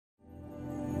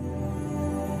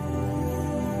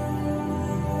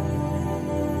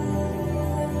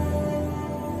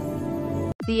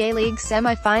The A-League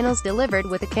semi-finals delivered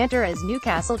with a canter as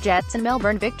Newcastle Jets and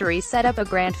Melbourne Victory set up a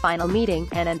grand final meeting.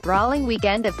 An enthralling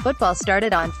weekend of football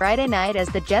started on Friday night as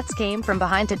the Jets came from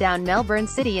behind to down Melbourne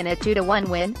City in a 2-1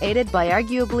 win, aided by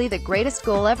arguably the greatest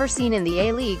goal ever seen in the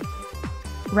A-League.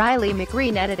 Riley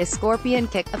McGree netted a scorpion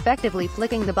kick, effectively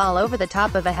flicking the ball over the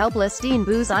top of a helpless Dean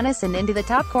Bouzanis and into the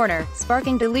top corner,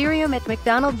 sparking delirium at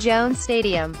McDonald Jones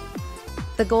Stadium.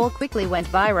 The goal quickly went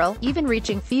viral, even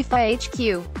reaching FIFA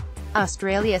HQ.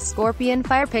 Australia's Scorpion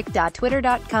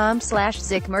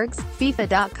firepick.twitter.com/Zickmergs,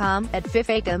 FIFA.com, at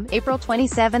FIFAcom, April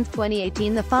 27,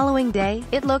 2018. The following day,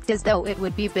 it looked as though it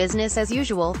would be business as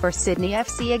usual for Sydney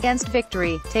FC against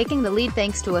Victory, taking the lead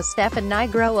thanks to a Stefan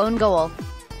Nigro own goal.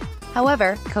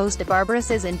 However, Costa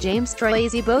Barbaras and James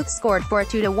Troisi both scored for a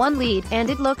 2-1 lead, and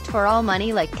it looked for all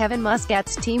money like Kevin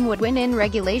Muscat's team would win in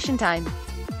regulation time.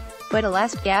 But a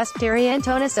last-gasp Terry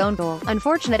Antonis own goal,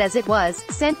 unfortunate as it was,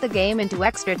 sent the game into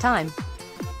extra time.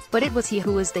 But it was he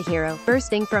who was the hero,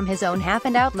 bursting from his own half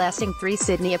and outlasting three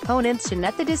Sydney opponents to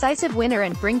net the decisive winner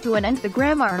and bring to an end the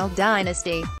Graham Arnold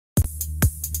dynasty.